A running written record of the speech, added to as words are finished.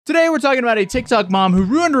Today we're talking about a TikTok mom who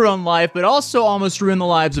ruined her own life, but also almost ruined the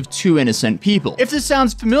lives of two innocent people. If this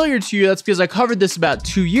sounds familiar to you, that's because I covered this about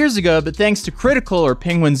 2 years ago, but thanks to Critical or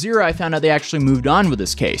Penguin Zero, I found out they actually moved on with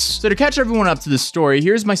this case. So to catch everyone up to this story,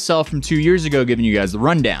 here's myself from 2 years ago giving you guys the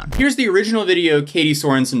rundown. Here's the original video Katie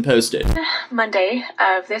Sorensen posted. Monday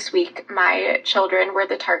of this week, my children were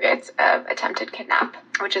the targets of attempted kidnap,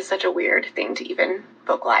 which is such a weird thing to even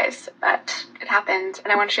vocalize, but it happened.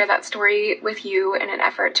 And I want to share that story with you in an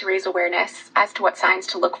effort to raise awareness as to what signs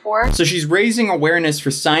to look for. So she's raising awareness for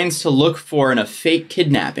signs to look for in a fake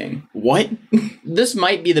kidnapping. What? This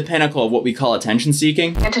might be the pinnacle of what we call attention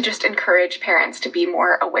seeking. And to just encourage parents to be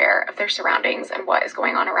more aware of their surroundings and what is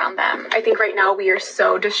going on around them. I think right now we are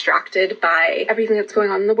so distracted by everything that's going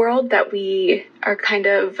on in the world that we are kind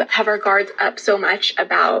of have our guards up so much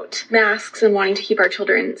about masks and wanting to keep our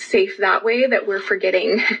children safe that way that we're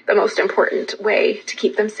forgetting the most important way to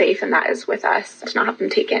keep them safe, and that is with us, to not have them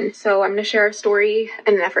taken. So I'm going to share a story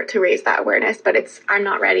in an effort to raise that awareness, but I'm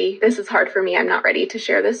not ready. This is hard for me. I'm not ready to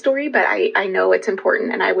share this story, but I know it's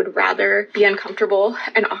important, and I would rather be uncomfortable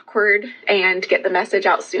and awkward and get the message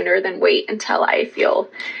out sooner than wait until I feel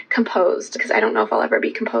composed, because I don't know if I'll ever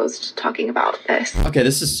be composed talking about this. Okay,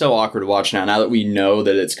 this is so awkward to watch now that we know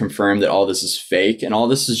that it's confirmed that all this is fake and all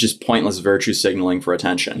this is just pointless virtue signaling for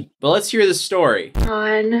attention. But let's hear the story.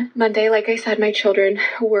 On Monday, like I said, my children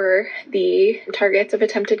were the targets of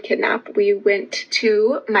attempted kidnap. We went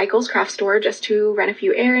to Michael's craft store just to run a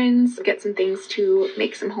few errands, get some things to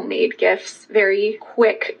make some homemade gifts. Very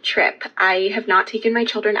quick trip. I have not taken my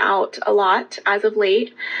children out a lot as of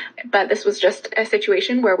late, but this was just a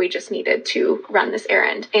situation where we just needed to run this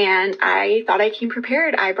errand. And I thought I came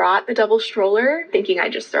prepared. I brought the double stroller, thinking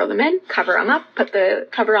I'd just throw them in, cover them up, put the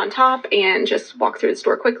cover on top, and just walk through the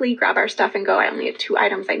store quickly, grab our stuff, and go. I only had 2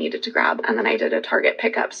 items I needed to grab, and then I did a Target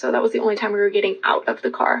pickup, so that was the only time we were getting out of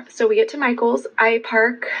the car. So we get to Michael's. I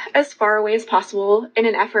park as far away as possible in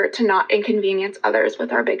an effort to not inconvenience others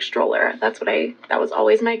with our big stroller. That was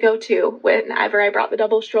always my go-to. Whenever I brought the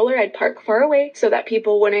double stroller, I'd park far away so that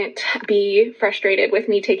people wouldn't be frustrated with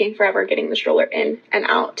me taking forever getting the stroller in and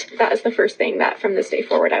out. That is the first thing that from this day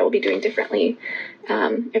forward I will be doing differently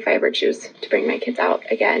if I ever choose to bring my kids out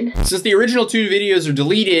again. Since the original 2 videos are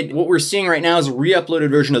deleted, what we're seeing right now is a re-uploaded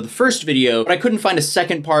version of the first video, but I couldn't find a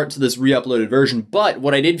second part to this re-uploaded version. But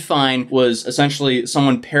what I did find was essentially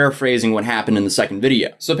someone paraphrasing what happened in the second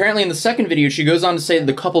video. So apparently in the second video, she goes on to say that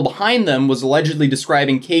the couple behind them was allegedly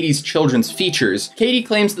describing Katie's children's features. Katie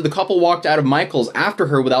claims that the couple walked out of Michael's after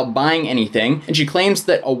her without buying anything, and she claims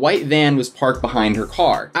that a white van was parked behind her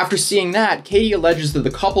car. After seeing that, Katie alleges that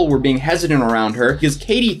the couple were being hesitant around her because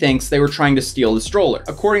Katie thinks they were trying to steal the stroller.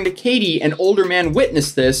 According to Katie, an older man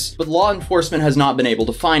witnessed this, but law enforcement has not been able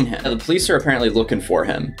to find him. Now, the police are apparently looking for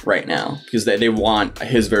him right now because they want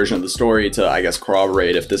his version of the story to, I guess,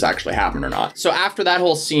 corroborate if this actually happened or not. So after that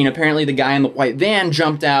whole scene, apparently the guy in the white van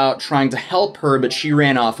jumped out trying to help her, but she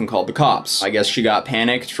ran off and called the cops. I guess she got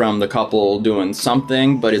panicked from the couple doing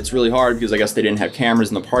something, but it's really hard because I guess they didn't have cameras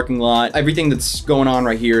in the parking lot. Everything that's going on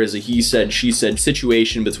right here is a he said, she said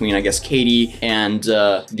situation between, I guess, Katie and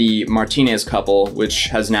the Martinez couple, which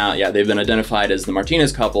has now, they've been identified as the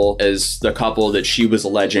Martinez couple, as the couple that she was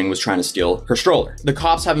alleging was trying to steal her stroller. The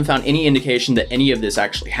cops haven't found any indication that any of this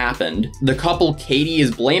actually happened. The couple Katie is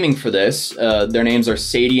blaming for this, their names are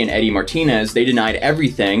Sadie and Eddie Martinez. They denied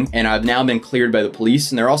everything and have now been cleared by the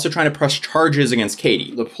police, and they're also trying to press charges against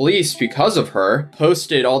Katie. The police, because of her,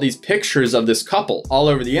 posted all these pictures of this couple all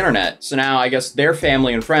over the internet. So now I guess their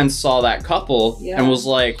family and friends saw that couple and was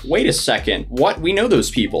like, wait a second, what? We know those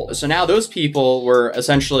people. So now those people were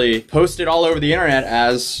essentially posted all over the internet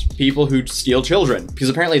as people who steal children, because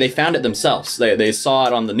apparently they found it themselves. They saw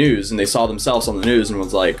it on the news, and they saw themselves on the news and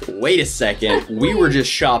was like, wait a second, we were just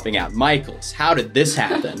shopping at Michael's. How did this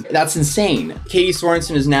happen? That's insane. Katie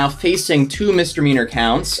Sorensen is now facing 2 misdemeanor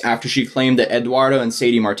counts after she claimed that Eduardo and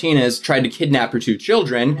Sadie Martinez tried to kidnap her 2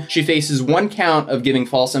 children. She faces 1 count of giving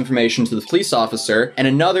false information to the police officer and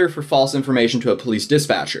another for false information to a police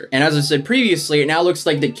dispatcher. And as I said previously, it now looks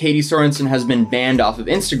like that Katie Sorensen has been banned off of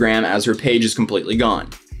Instagram as her page is completely gone.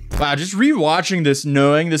 Wow, just rewatching this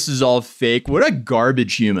knowing this is all fake, what a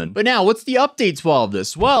garbage human. But now, what's the update to all of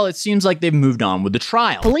this? Well, it seems like they've moved on with the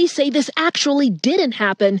trial. Police say this actually didn't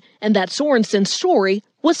happen and that Sorensen's story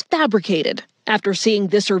was fabricated. After seeing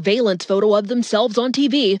this surveillance photo of themselves on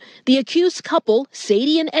TV, the accused couple,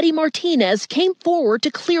 Sadie and Eddie Martinez, came forward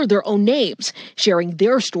to clear their own names, sharing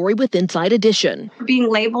their story with Inside Edition.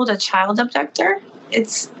 Being labeled a child abductor,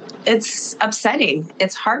 it's It's upsetting.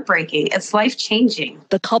 It's heartbreaking. It's life-changing.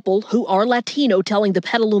 The couple, who are Latino, telling the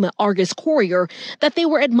Petaluma Argus-Courier that they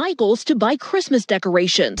were at Michael's to buy Christmas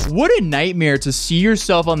decorations. What a nightmare to see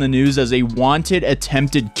yourself on the news as a wanted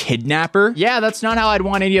attempted kidnapper. Yeah, that's not how I'd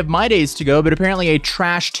want any of my days to go, but apparently a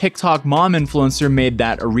trash TikTok mom influencer made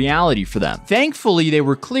that a reality for them. Thankfully, they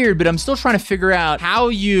were cleared, but I'm still trying to figure out how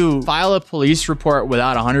you file a police report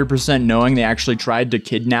without 100% knowing they actually tried to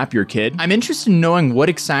kidnap your kid. I'm interested in knowing what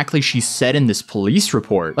exactly she said in this police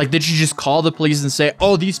report. Like, did she just call the police and say,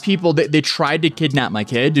 oh, these people, they tried to kidnap my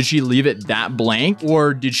kid? Did she leave it that blank?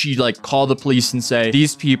 Or did she like call the police and say,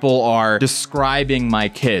 these people are describing my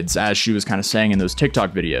kids, as she was kind of saying in those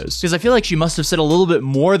TikTok videos? Because I feel like she must have said a little bit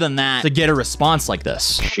more than that to get a response like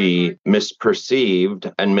this. She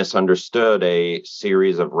misperceived and misunderstood a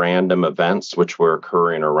series of random events which were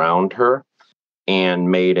occurring around her, and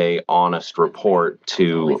made a honest report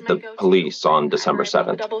to the police on December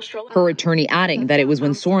 7th. Her attorney adding that it was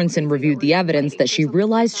when Sorensen reviewed the evidence that she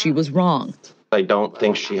realized she was wrong. I don't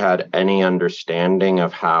think she had any understanding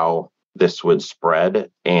of how this would spread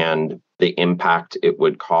and the impact it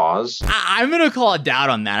would cause. I'm gonna call a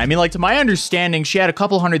doubt on that. I mean, like, to my understanding, she had a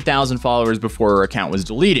couple 100,000 followers before her account was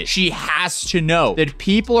deleted. She has to know that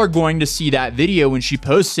people are going to see that video when she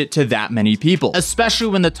posts it to that many people, especially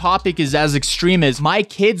when the topic is as extreme as my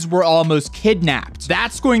kids were almost kidnapped.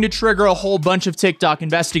 That's going to trigger a whole bunch of TikTok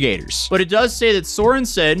investigators. But it does say that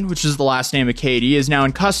Sorensen, which is the last name of Katie, is now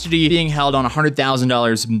in custody, being held on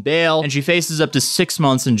 $100,000 in bail, and she faces up to 6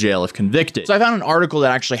 months in jail if convicted. So I found an article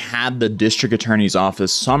that actually had the district attorney's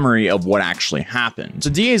office summary of what actually happened. So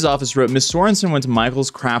DA's office wrote, Miss Sorensen went to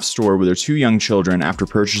Michael's craft store with her 2 young children after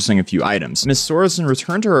purchasing a few items. Miss Sorensen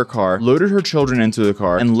returned to her car, loaded her children into the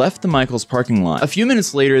car, and left the Michael's parking lot. A few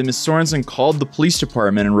minutes later, Miss Sorensen called the police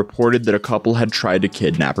department and reported that a couple had tried to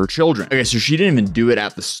kidnap her children. Okay, so she didn't even do it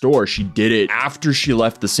at the store. She did it after she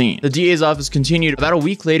left the scene. The DA's office continued. About a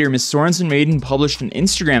week later, Miss Sorensen made and published an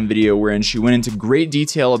Instagram video wherein she went into great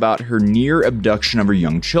detail about her near abduction of her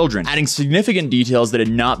young children, adding significant details that had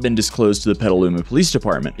not been disclosed to the Petaluma Police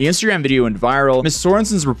Department. The Instagram video went viral. Miss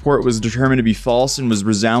Sorensen's report was determined to be false and was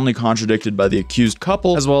resoundingly contradicted by the accused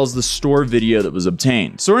couple, as well as the store video that was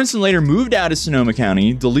obtained. Sorensen later moved out of Sonoma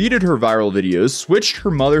County, deleted her viral videos, switched her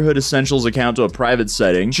Motherhood Essentials account to a private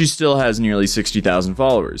setting. She still has nearly 60,000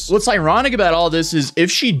 followers. What's ironic about all this is if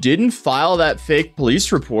she didn't file that fake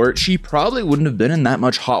police report, she probably wouldn't have been in that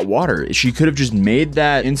much hot water. She could have just made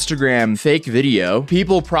that Instagram fake video.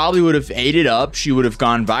 People probably would have ate it up. She would have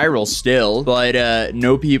gone viral still, but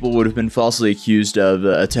no people would have been falsely accused of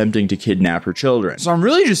attempting to kidnap her children. So I'm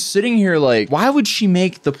really just sitting here like, why would she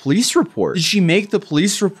make the police report? Did she make the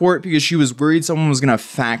police report because she was worried someone was gonna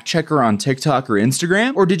fact check her on TikTok or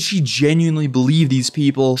Instagram? Or did she genuinely believe these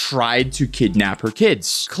people tried to kidnap her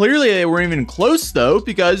kids? Clearly they weren't even close though,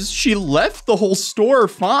 because she left the whole store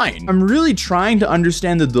fine. I'm really trying to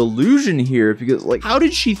understand the delusion here, because like, how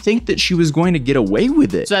did she think that she was going to get away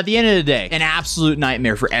with it? So at the end of the day, an absolute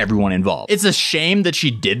nightmare for everyone involved. It's a shame that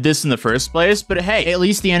she did this in the first place, but hey, at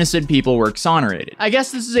least the innocent people were exonerated. I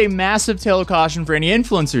guess this is a massive tale of caution for any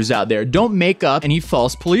influencers out there. Don't make up any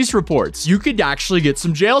false police reports. You could actually get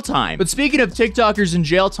some jail time. But speaking of TikTokers in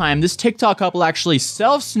jail time, this TikTok couple actually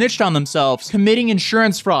self-snitched on themselves, committing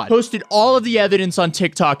insurance fraud, posted all of the evidence on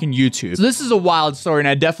TikTok and YouTube. So this is a wild story, and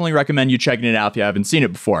I definitely recommend you checking it out if you haven't seen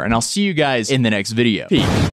it before. And I'll see you guys in the next video. Peace.